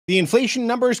The inflation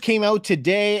numbers came out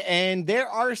today, and there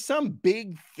are some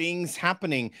big things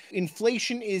happening.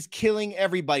 Inflation is killing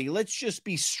everybody. Let's just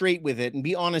be straight with it and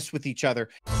be honest with each other.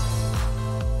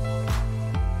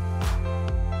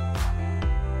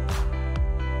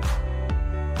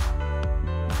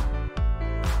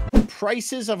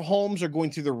 Prices of homes are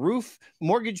going through the roof.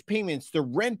 Mortgage payments, the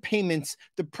rent payments,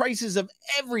 the prices of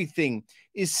everything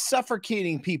is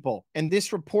suffocating people. And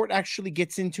this report actually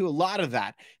gets into a lot of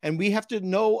that. And we have to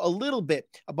know a little bit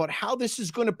about how this is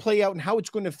going to play out and how it's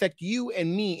going to affect you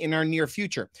and me in our near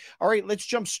future. All right, let's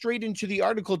jump straight into the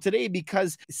article today,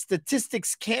 because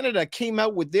Statistics Canada came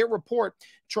out with their report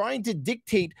trying to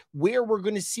dictate where we're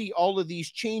going to see all of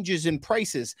these changes in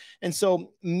prices. And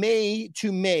so May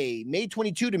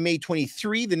 22 to May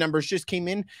 23, the numbers just came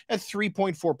in at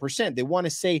 3.4%. They want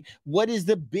to say, what is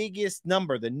the biggest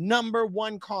number? The number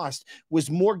one cost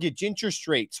was mortgage interest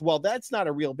rates. Well, that's not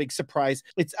a real big surprise.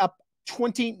 It's up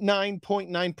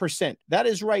 29.9%. That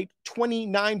is right,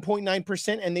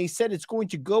 29.9%. And they said it's going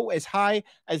to go as high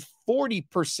as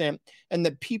 40%, and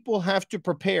that people have to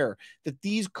prepare that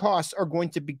these costs are going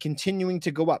to be continuing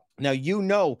to go up. Now, you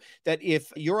know that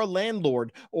if you're a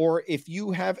landlord or if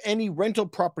you have any rental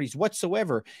properties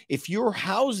whatsoever, if your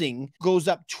housing goes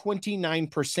up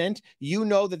 29%, you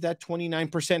know that that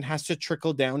 29% has to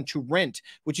trickle down to rent,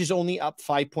 which is only up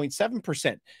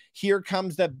 5.7%. Here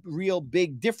comes the real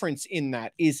big difference in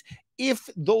that is, if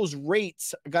those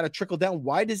rates got to trickle down,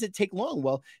 why does it take long?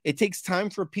 Well, it takes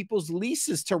time for people's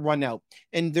leases to run out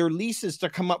and their leases to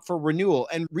come up for renewal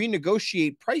and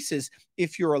renegotiate prices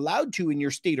if you're allowed to in your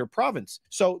state or province.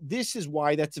 So this is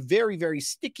why that's very, very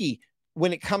sticky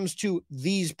when it comes to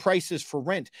these prices for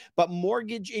rent. But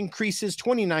mortgage increases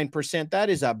 29%. That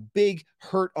is a big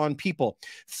hurt on people.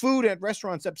 Food at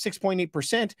restaurants up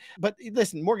 6.8%. But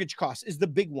listen, mortgage costs is the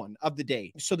big one of the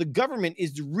day. So the government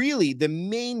is really the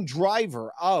main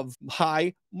driver of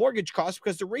high mortgage costs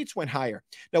because the rates went higher.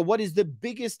 Now, what is the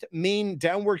biggest main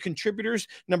downward contributors?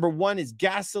 Number one is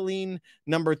gasoline.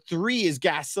 Number three is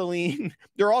gasoline.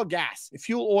 They're all gas.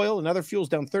 Fuel oil and other fuels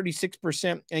down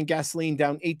 36% and gasoline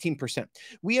down 18%.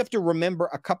 We have to remember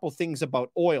a couple things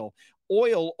about oil.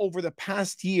 Oil over the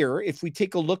past year, if we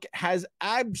take a look, has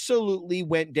absolutely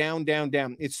went down.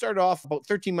 It started off about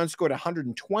 13 months ago at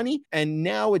 120, and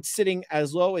now it's sitting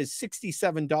as low as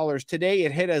 $67. Today,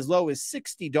 it hit as low as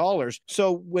 $60.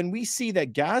 So when we see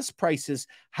that gas prices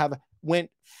have went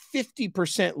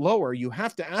 50% lower, you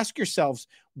have to ask yourselves,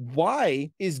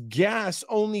 why is gas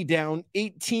only down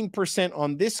 18%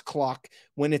 on this clock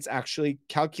when it's actually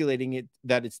calculating it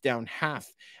that it's down half?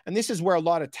 And this is where a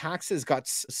lot of taxes got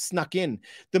snuck in.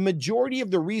 The majority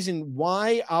of the reason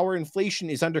why our inflation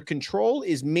is under control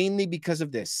is mainly because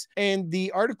of this. And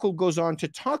the article goes on to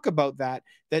talk about that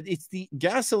it's the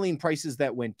gasoline prices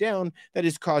that went down that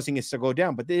is causing us to go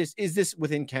down. But is this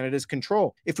within Canada's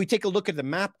control? If we take a look at the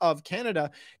map of Canada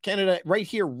right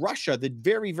here, Russia, the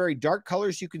very, very dark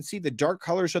colors, you can see the dark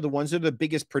colors are the ones that are the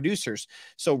biggest producers.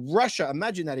 So Russia,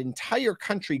 imagine that entire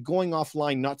country going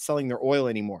offline, not selling their oil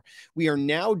anymore. We are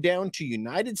now down to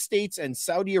United States and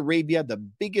Saudi Arabia, the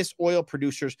biggest oil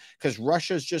producers, because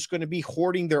Russia is just going to be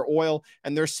hoarding their oil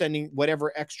and they're sending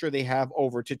whatever extra they have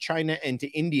over to China and to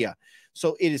India.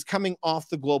 So it is coming off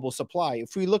the global supply.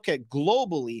 If we look at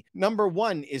globally, number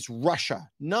one is Russia,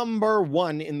 number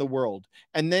one in the world,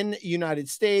 and then United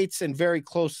States and very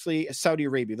closely Saudi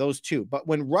Arabia, those two. But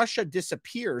when Russia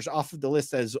disappears off of the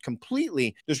list as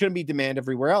completely, there's going to be demand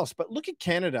everywhere else. But look at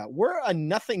Canada. We're a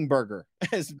nothing burger,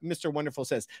 as Mr. Wonderful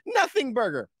says, nothing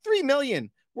burger, 3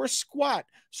 million. We're squat.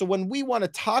 So when we want to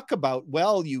talk about,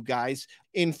 well, you guys,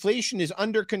 inflation is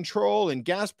under control and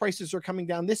gas prices are coming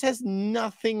down, this has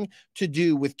nothing to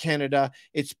do with Canada.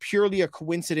 It's purely a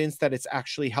coincidence that it's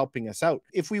actually helping us out.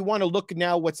 If we want to look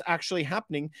now what's actually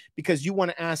happening, because you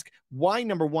want to ask why,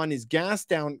 number one, is gas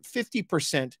down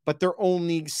 50%, but they're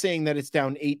only saying that it's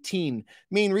down 18.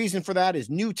 Main reason for that is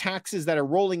new taxes that are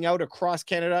rolling out across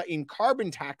Canada in carbon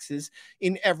taxes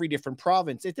in every different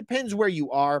province. It depends where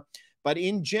you are. But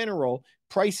in general,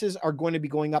 prices are going to be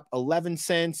going up 11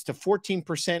 cents to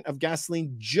 14% of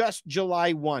gasoline just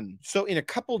July 1. So in a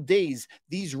couple days,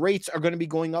 these rates are going to be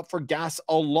going up for gas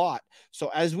a lot. So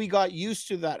as we got used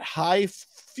to that high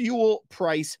fuel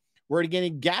price, we're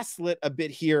getting gaslit a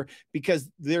bit here because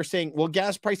they're saying, well,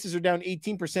 gas prices are down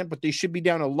 18%, but they should be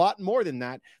down a lot more than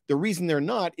that. The reason they're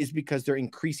not is because they're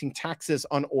increasing taxes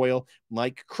on oil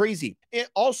like crazy. It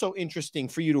also interesting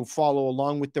for you to follow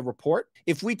along with the report.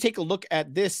 If we take a look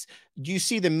at this do you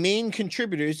see the main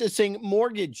contributors? It's saying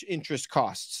mortgage interest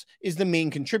costs is the main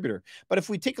contributor. But if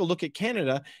we take a look at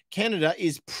Canada, Canada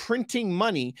is printing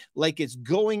money like it's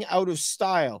going out of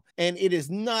style, and it is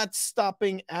not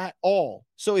stopping at all.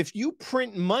 So if you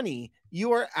print money,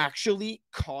 you are actually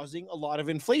causing a lot of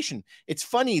inflation. It's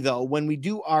funny, though, when we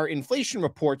do our inflation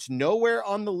reports, nowhere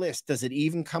on the list does it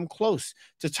even come close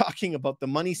to talking about the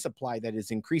money supply that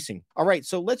is increasing. All right,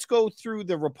 so let's go through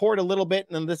the report a little bit,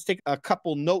 and then let's take a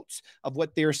couple notes of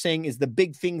what they're saying is the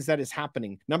big things that is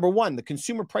happening. Number one, the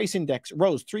consumer price index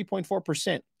rose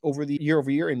 3.4% over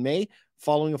year in May,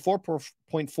 following a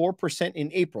 4.4% in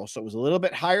April. So it was a little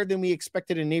bit higher than we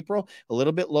expected in April, a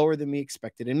little bit lower than we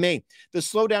expected in May. The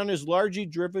slowdown is largely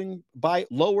driven by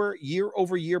lower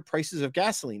year-over-year prices of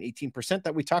gasoline, 18%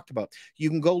 that we talked about.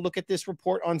 You can go look at this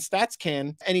report on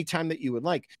StatsCan anytime that you would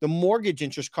like. The mortgage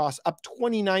interest costs up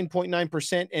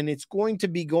 29.9%, and it's going to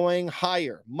be going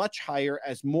higher, much higher,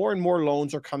 as more and more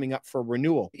loans are coming up for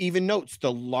renewal. Even notes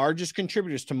the largest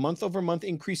contributors to month-over-month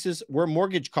increases were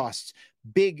mortgage costs.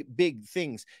 Big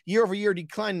things. Year-over-year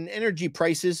decline in energy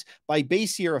prices by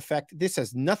base year effect. This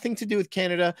has nothing to do with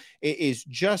Canada. It is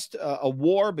just a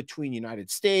war between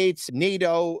United States,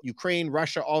 NATO, Ukraine,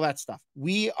 Russia, all that stuff.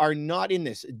 We are not in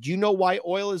this. Do you know why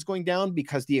oil is going down?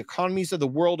 Because the economies of the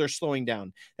world are slowing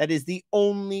down. That is the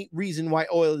only reason why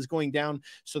oil is going down.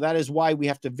 So that is why we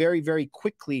have to very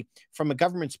quickly, from a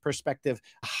government's perspective,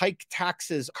 hike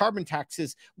taxes, carbon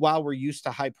taxes, while we're used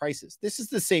to high prices. This is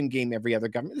the same game every other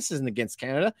government. This isn't against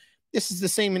Canada. This is the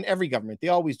same in every government. They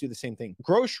always do the same thing.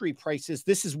 Grocery prices,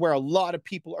 this is where a lot of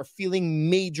people are feeling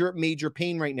major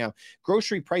pain right now.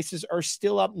 Grocery prices are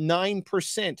still up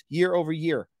 9% year over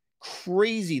year.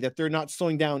 Crazy that they're not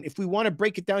slowing down. If we want to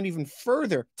break it down even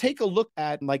further, take a look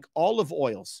at like olive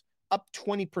oils, up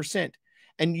 20%.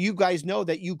 And you guys know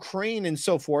that Ukraine and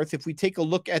so forth, if we take a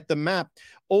look at the map,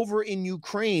 over in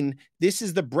Ukraine, this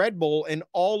is the bread bowl and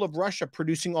all of Russia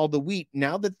producing all the wheat.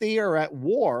 Now that they are at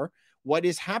war, what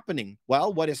is happening?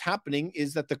 Well, what is happening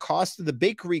is that the cost of the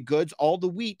bakery goods, all the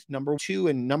wheat, number 2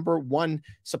 and number 1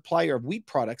 supplier of wheat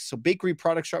products. So bakery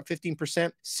products are up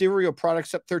 15%, cereal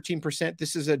products up 13%.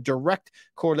 This is a direct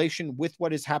correlation with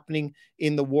what is happening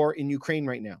in the war in Ukraine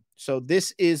right now. So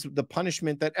this is the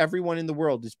punishment that everyone in the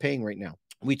world is paying right now.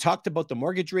 We talked about the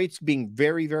mortgage rates being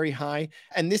very high,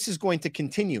 and this is going to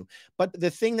continue. But the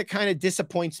thing that kind of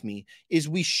disappoints me is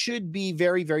we should be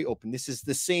very open. This is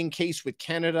the same case with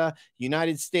Canada,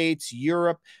 United States,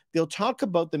 Europe. They'll talk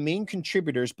about the main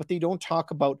contributors, but they don't talk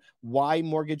about why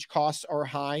mortgage costs are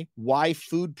high, why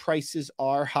food prices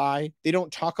are high. They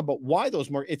don't talk about why those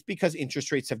it's because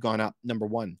interest rates have gone up, number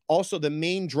one. Also, the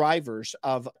main drivers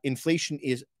of inflation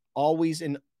is always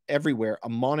in everywhere, a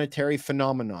monetary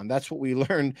phenomenon. That's what we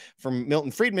learned from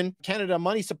Milton Friedman. Canada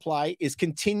money supply is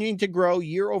continuing to grow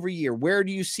year over year. Where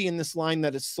do you see in this line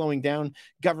that it's slowing down?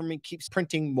 Government keeps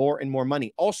printing more and more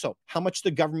money. Also, how much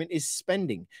the government is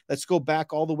spending. Let's go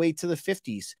back all the way to the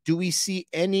 50s. Do we see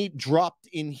any drop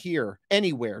in here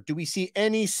anywhere? Do we see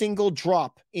any single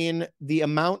drop in the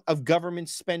amount of government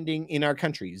spending in our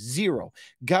country? Zero.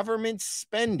 Government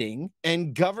spending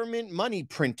and government money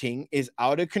printing is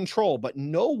out of control, but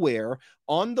nowhere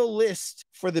on the list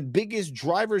for the biggest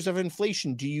drivers of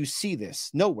inflation do you see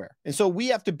this. Nowhere. And so we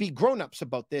have to be grown-ups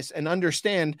about this and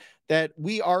understand that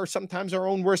we are sometimes our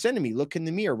own worst enemy. Look in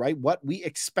the mirror, right? What we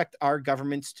expect our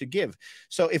governments to give.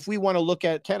 So if we want to look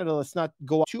at Canada, let's not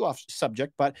go too off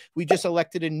subject, but we just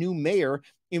elected a new mayor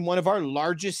in one of our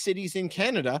largest cities in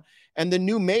Canada, and the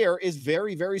new mayor is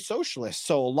very socialist.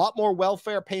 So a lot more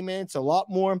welfare payments, a lot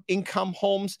more income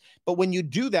homes. But when you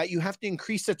do that, you have to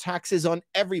increase the taxes on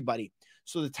everybody.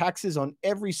 So the taxes on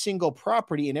every single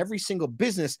property and every single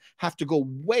business have to go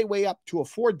way up to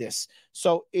afford this.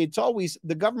 So it's always,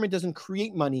 the government doesn't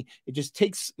create money. It just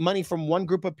takes money from one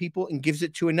group of people and gives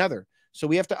it to another. So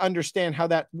we have to understand how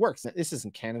that works. This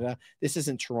isn't Canada. This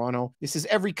isn't Toronto. This is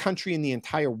every country in the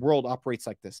entire world operates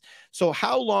like this. So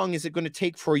how long is it going to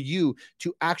take for you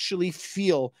to actually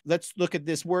feel, let's look at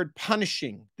this word,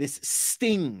 punishing, this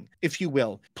sting, if you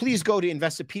will. Please go to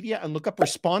Investopedia and look up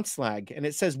response lag. And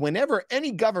it says, whenever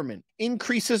any government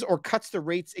increases or cuts the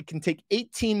rates, it can take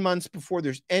 18 months before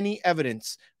there's any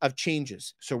evidence of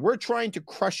changes. So we're trying to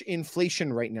crush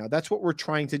inflation right now. That's what we're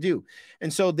trying to do.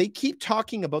 And so they keep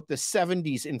talking about the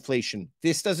 70s inflation.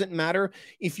 This doesn't matter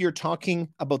if you're talking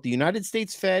about the United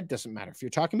States Fed, doesn't matter if you're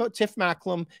talking about Tiff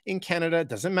Macklem in Canada,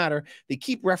 doesn't matter. They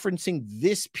keep referencing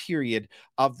this period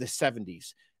of the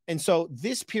 70s. And so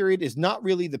this period is not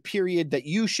really the period that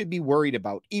you should be worried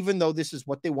about, even though this is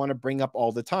what they want to bring up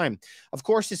all the time. Of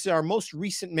course, this is our most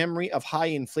recent memory of high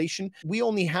inflation. We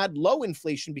only had low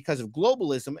inflation because of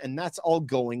globalism, and that's all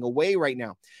going away right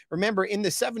now. Remember, in the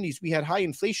 70s, we had high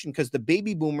inflation because the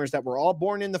baby boomers that were all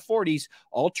born in the 40s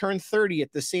all turned 30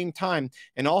 at the same time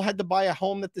and all had to buy a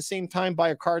home at the same time, buy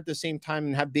a car at the same time,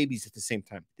 and have babies at the same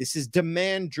time. This is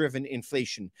demand-driven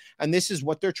inflation, and this is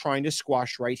what they're trying to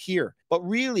squash right here. But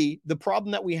really, the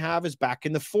problem that we have is back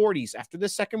in the 40s. After the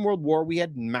Second World War, we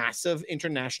had massive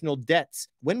international debts.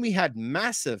 When we had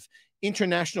massive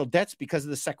international debts because of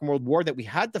the Second World War that we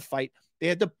had to fight, they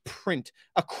had to print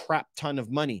a crap ton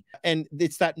of money. And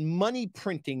it's that money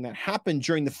printing that happened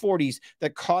during the 40s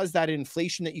that caused that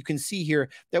inflation that you can see here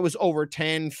that was over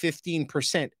 10,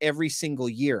 15% every single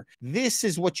year. This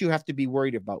is what you have to be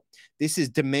worried about. This is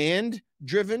demand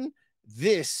driven.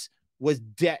 This was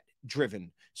debt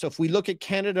driven. So if we look at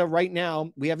Canada right now,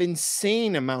 we have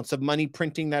insane amounts of money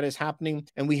printing that is happening,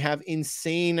 and we have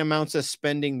insane amounts of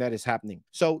spending that is happening.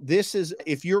 So this is,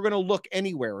 if you're going to look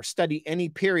anywhere or study any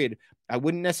period, I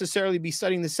wouldn't necessarily be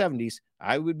studying the 70s.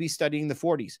 I would be studying the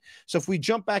 40s. So if we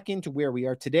jump back into where we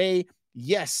are today,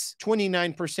 yes,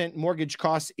 29% mortgage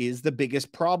costs is the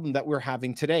biggest problem that we're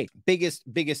having today.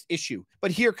 Biggest issue.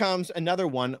 But here comes another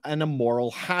one, and a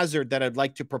moral hazard that I'd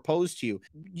like to propose to you.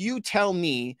 You tell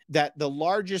me that the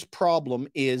largest problem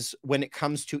is when it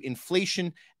comes to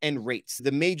inflation and rates,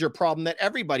 the major problem that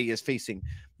everybody is facing.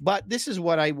 But this is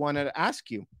what I wanted to ask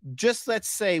you. Just let's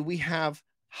say we have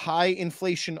high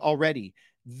inflation already.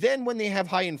 Then when they have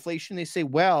high inflation, they say,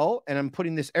 well, and I'm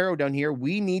putting this arrow down here,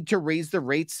 we need to raise the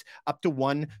rates up to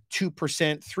 1%, 2%,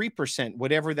 3%,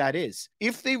 whatever that is.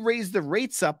 If they raise the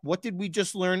rates up, what did we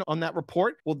just learn on that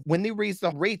report? Well, when they raise the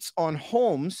rates on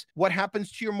homes, what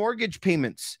happens to your mortgage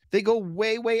payments? They go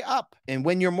way, way up. And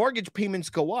when your mortgage payments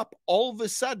go up, all of a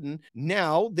sudden,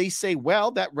 now they say,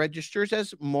 well, that registers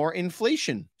as more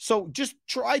inflation. So just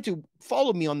try to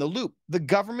follow me on the loop. The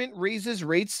government raises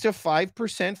rates to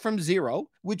 5% from 0,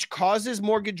 which causes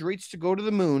mortgage rates to go to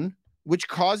the moon, which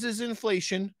causes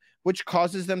inflation, which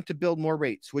causes them to build more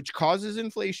rates, which causes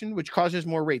inflation, which causes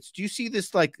more rates. Do you see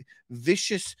this like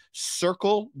vicious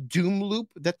circle doom loop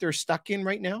that they're stuck in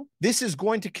right now? This is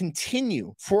going to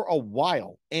continue for a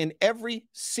while. And every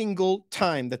single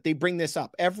time that they bring this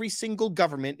up, every single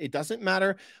government, it doesn't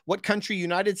matter what country,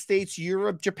 United States,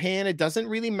 Europe, Japan, it doesn't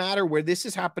really matter where this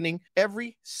is happening.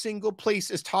 Every single place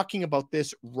is talking about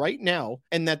this right now,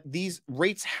 and that these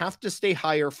rates have to stay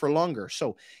higher for longer.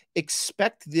 So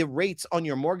expect the rates on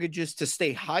your mortgages to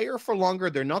stay higher for longer.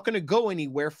 They're not going to go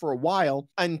anywhere for a while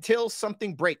until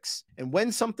something breaks. And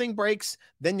when something breaks,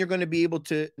 then you're going to be able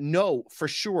to know for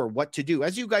sure what to do.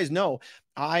 As you guys know,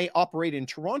 I operate in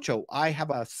Toronto. I have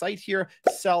a site here,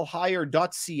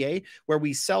 sellhigher.ca, where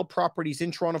we sell properties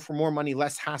in Toronto for more money,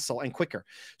 less hassle, and quicker.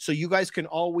 So you guys can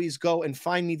always go and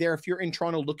find me there if you're in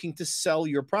Toronto looking to sell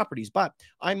your properties. But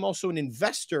I'm also an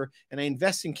investor, and I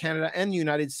invest in Canada and the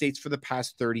United States for the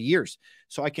past 30 years.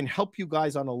 So I can help you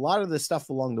guys on a lot of the stuff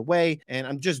along the way. And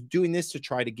I'm just doing this to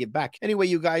try to give back. Anyway,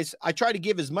 you guys, I try to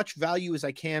give as much value as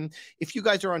I can. If you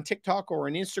guys are on TikTok or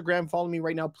on Instagram, follow me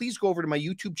right now. Please go over to my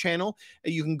YouTube channel.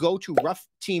 You can go to Ruff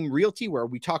Team Realty, where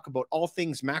we talk about all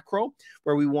things macro,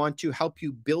 where we want to help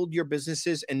you build your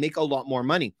businesses and make a lot more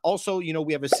money. Also, you know,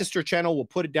 we have a sister channel. We'll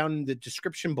put it down in the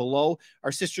description below.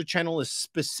 Our sister channel is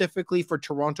specifically for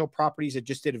Toronto properties. I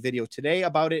just did a video today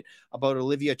about it, about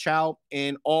Olivia Chow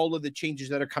and all of the changes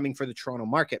that are coming for the Toronto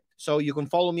market. So you can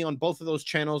follow me on both of those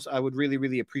channels. I would really,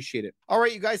 really appreciate it. All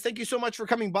right, you guys, thank you so much for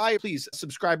coming by. Please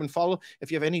subscribe and follow.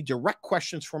 If you have any direct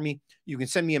questions for me, you can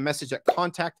send me a message at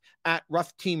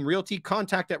contact@Ruff Team Realty,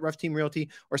 contact@Ruff Team Realty,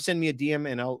 or send me a DM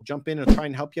and I'll jump in and try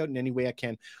and help you out in any way I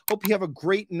can. Hope you have a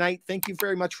great night. Thank you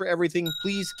very much for everything.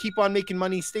 Please keep on making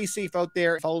money. Stay safe out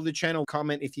there. Follow the channel.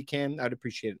 Comment if you can. I'd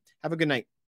appreciate it. Have a good night.